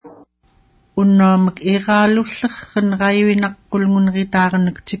unnamak Iraluller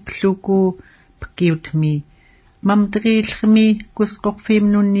rayuinaqqullngunritaarnak tipluku pkiutmi mamdriilmi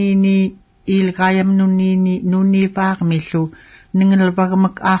kusqorfiimnunniini ilgaayamnunniini nunniivaarmillu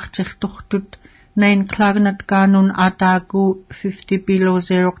ningelvarmak aartirtortut 9 klagnat kanun ataaku 50 below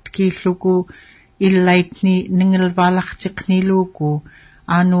zero tkilluku illaitni ningelvalartiqniluku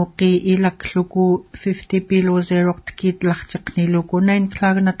anuqi ilakluku 50 below zero tkitlartiqniluku 9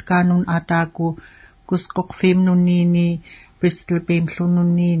 klagnat kanun ataaku kusqorfiimnunniini Bristol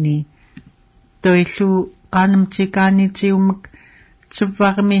beamlununniini toillu qanemtikaanitiumak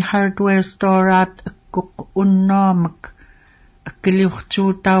tsuvarmi hardware storeat akkuq unnaamak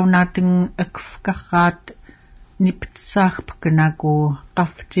akkiliurtuutaunaatang akfkarraat niptsaarpkanaku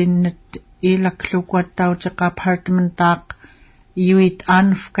qaftinnat ilaklukuattauteqa apartmentaaq iuit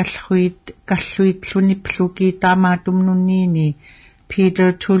kalluitlunipluki taamaatumnunniini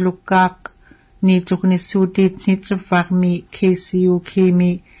Peter tulukkaaq niituknissuutiit nitsuvarmi KCU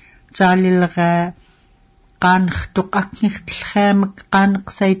kimi taalilra qaanrtuqaqngirtlxaamak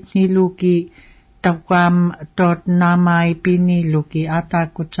qaanqsaitniluki tawam dot namai piniluki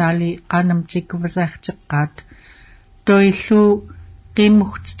ataaku taali qanemtikvasarteqqaat toillu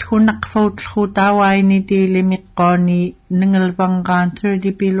qimuhtthunaqfautlxutaawaini tiilimiqqaani ningelvanqaan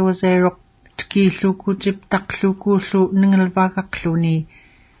 30 below zero tkilluku tiptaqlukullu ningelvagaqluni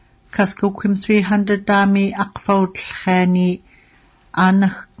kaskukim 300 taami aqfautlxaani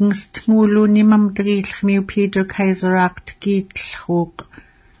anaqngstnguluni mamdriilmiu Peter Kaiserakt kiitlhuuq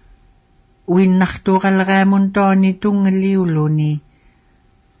winnartuqalraamuntaani tungaliuluni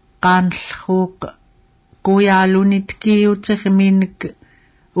qaanlhuuq quyaaluni tkiuterminik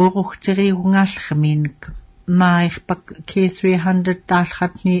uruhteriungallrminik mairpak K300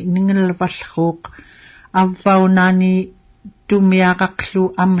 taalratni ningelvallhuuq avvaunani tumiaqaqlu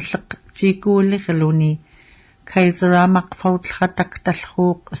amlleq tikuulirluni Kaiseramaq fautlhatak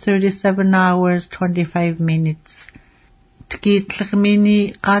talhuuq 37 hours 25 minutes tkiitlermini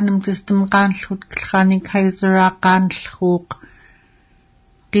qanemtistem qaanlhut klkhani Kaisera qaanlhuuq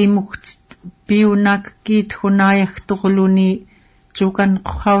qimuht biunak kiithunayaqtorluni tukan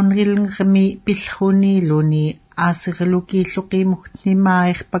qhaunrilngermi pillhuniluni asirluki luqimuhtni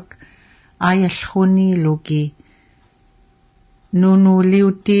mairpak ayallhuniluki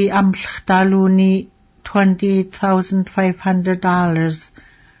nunuliuti amllertaluni $28,500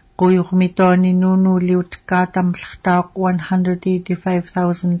 quyurmitoni nunuliut kaatamllertaaq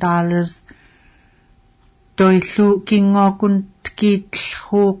 $185,000 toillu kingookun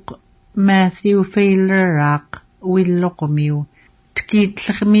tkiitlhuuq Matthew Faileraaq willoqmiu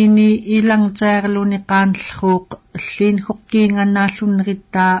tkiitlermini ilangtaarluni qaanlhuuq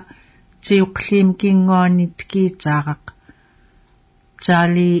lliinhuqqiingannaallunrittaa tiuqliim kingooni tkiitaaraq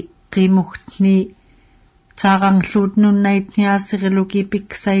taali qimuhtni taarangluutnunnaitni asiriluki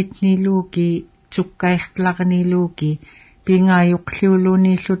piksaitniluki tukkairtlarniluki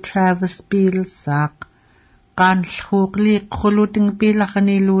pingaayuqliulunillu Travis Bealsaaq qaanlhuuqliiqqruluting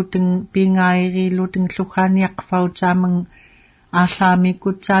pilarniluting pingaayiriluting lluhaaniaqfautaamang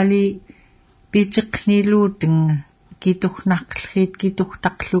aallaamikutaali pitiqniluting kituhnaqlriit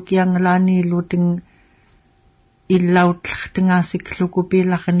kituhtaqlukianglaaniluting illautlertingaasikkluku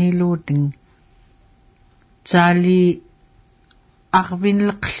pilarniluting taali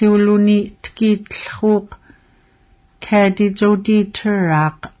arvinleqliuluni tkiitlhuuq Kadi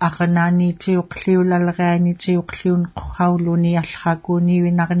Joditeraaq aqanaanitiuqliulalraani tiuqliun qhauluni allaquni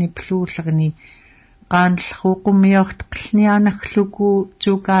winarnipluullerni qaanlhuuqumiorteqlnianaqluku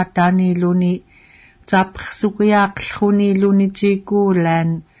tukaataaniluni taapqsuqiaaqlluniluni tikuulaan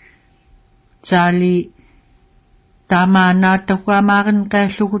taali tamaanaataquamaarin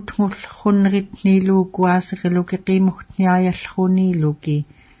qaallugutngullerunneritniluku aasiriluki qimuhtniayalluniluki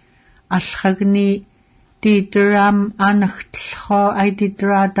allagni Didram anachtlho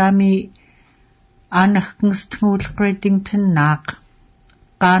aididradami anachngstngul Gredington naaq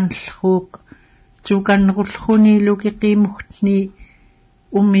qaanlhuuq tukanrullhuniluki qimuhtni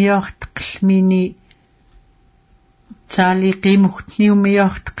umiorteqlmini taali qimuhtni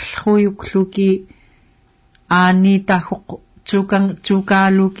umiorteqllruyukluki aaniitahuq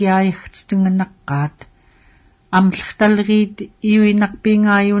tukaaluki ayagtstengaqqaat amllertalriit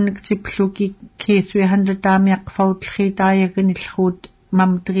iuinarpingaayunik tipluki K300 taamiaqfautlriitaayaganillruut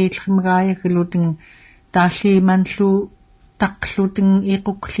mamtriillermigaayagaluteng taalliimanlu taqluteng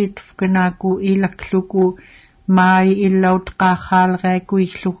iquklitfkanaaku ilakluku maai illaut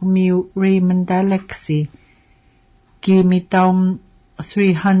qaaqaalreakuillugmiu Raymond Alexi kiimitaum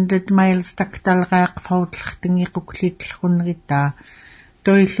 300 miles taktalreaqfautlerteng iquklitllrunritaa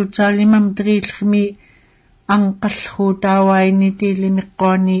Toillutsaalimam triillmi anqallruutaawaini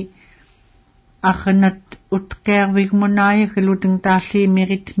tiilimiqqaani arnat utqeervigmunaayagaluteng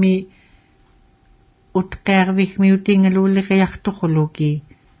taalliimiritmi utqeervigmi utingaluuleriartuquluki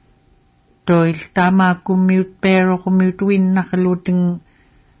toil taamaakkummiut peeroqummiut uinnaqaluteng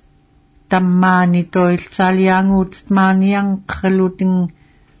tammaani toil saalianguutst maanianqaluteng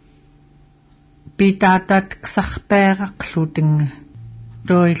pitaatat ksarpeeraqluteng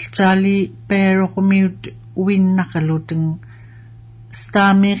toil saali peeroqummiut uinnaqaluteng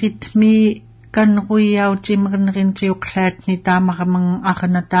staameritmi kanruiautimernrintiuqlaatni taamaramang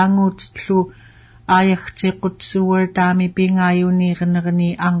arnataanguutstlu aayartiqutsuar taami pingaayuniiqernerni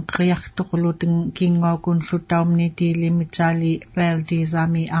anqriartuquluteng kinngaukunlutaumni tiilimitaali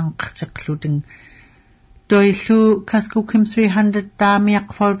valdisaami anqartiqluteng toillu kaskukim 300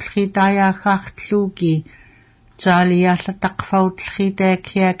 taamiaqfautlri taayaaqaartluuki taaliallataqfautlri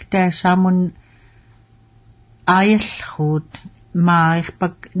taakiak taasamun aayallruut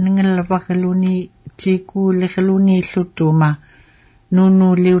maarpak ningalvagaluni tikuuligaluni llutuma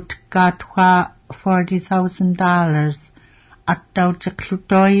nunuliut kaatwa $40,000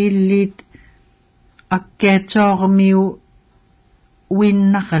 attauteqlutoillit akkeetormiu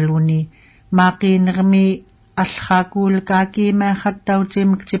winnaqaluni maaqiinermi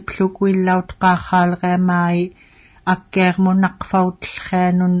allaqaakuulkaakiimeaqattautimik qaarraalqaamaai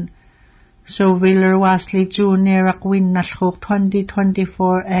akkeermunaqfautlxaanun Soviller Wasley Junior winnallruuq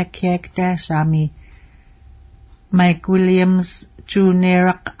 2024 akiak taasami Mike Williams Junior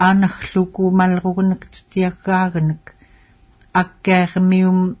anarluku malrugunaqtiaqaaгаnak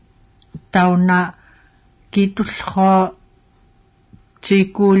akkeermium tauna kitullro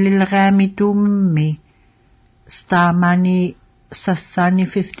tikuulileraamitummi staamani sassani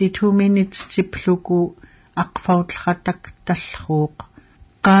 52 minutes tipluku aqfautlratak tallruuq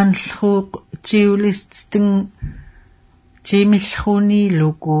qaanlruuq tiulistting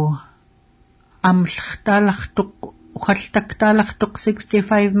timillruniluku amllertaalartuq uqalltaktaalartuq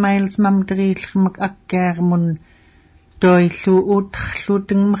 65 miles mamdriillермак аккаармун тоиллу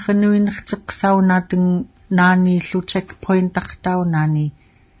уутерлутeng мернуинертеқсаунатeng наанииллу checkpoint артаунани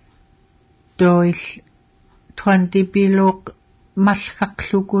тоил 20 билоқ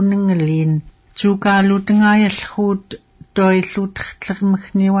маллақлукуннгалиин тукаалутенгааллруут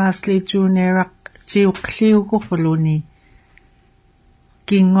тоиллутертлермагниуаасли жунерак тиуқлиугурлуни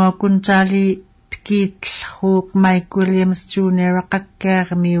кингоокунтаали tkииллрууq Mike Williams Jr.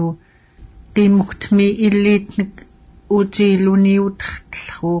 Qakkаарmiu qimmuqtmi illiitnik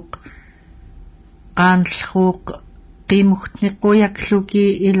utiiluniutertllruuq qaanllruuq qimmuqtniqujakluki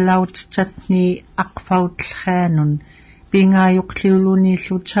illautsatni aqfautlxaanun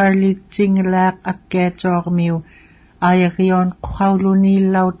pingaayuqliuluniillu Charlie Tinglaaq akkaatoormiu ayarion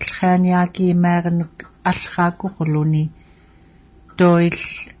qurauluniillautlxaaniaakiimaarenuk allraakuquluni toil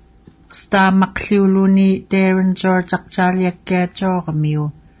staamaqliuluni Darren George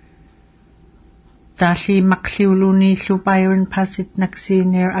aqtaaliakkaatoormiu taalliimaqliuluni Byron Pasitnak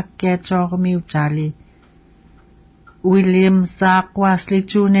Senior akkaatoormiu taali William Zaaq Wasley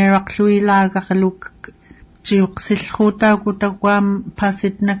Junior aqluilaagaqaluk tiuqsillruutaakutaquam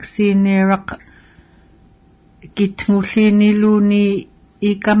Pasitnak Senior kitngulliiniluni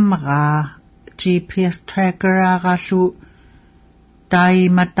ikamraa GPS tracker aaqallu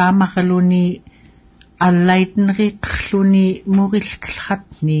taimataamaqaluni allaitenriqluni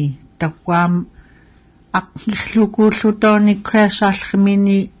murillqlratni taquam aqngillukuullutooni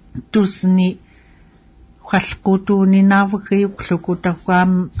crashallmini tusni khalqutuuninaavugiuqluku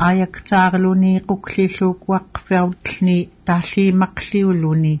taquam ayaktaarluni quklilluukuaqqfiautlni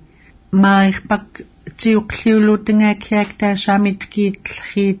taalliimaqliuluni mairpak tiuqliulutengakiak taasamit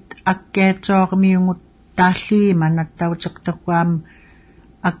kiitlriit akkaatoormiungut taalliimanattauteqtaquam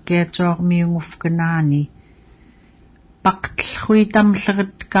akkaatoormiungufkanaani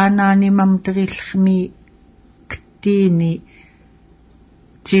paqtlhuitamleret kaanaanimam terillmi ktiini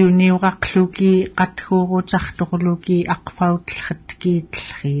tiuniuraqluki qathuurutartorluki aqfautlrat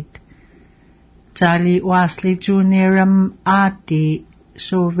kiitlriit taali Wasley Junioram aati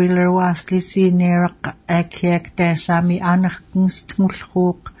Soviller Wasley Senior akiak taasami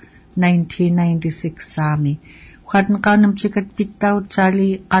anerkingstngulruuq 1996 saami Yugtun Qanemcit pittaut taali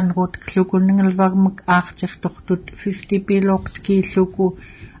qanrut klukunningalvarmak aartirtortut 50 piloqt kiilluku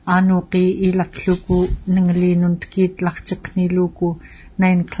anuqi ilakluku ningliinunt kiitlartiqniluku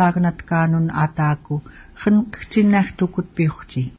 9 klagnat kaanun ataaku qinqtinnaartukut piurti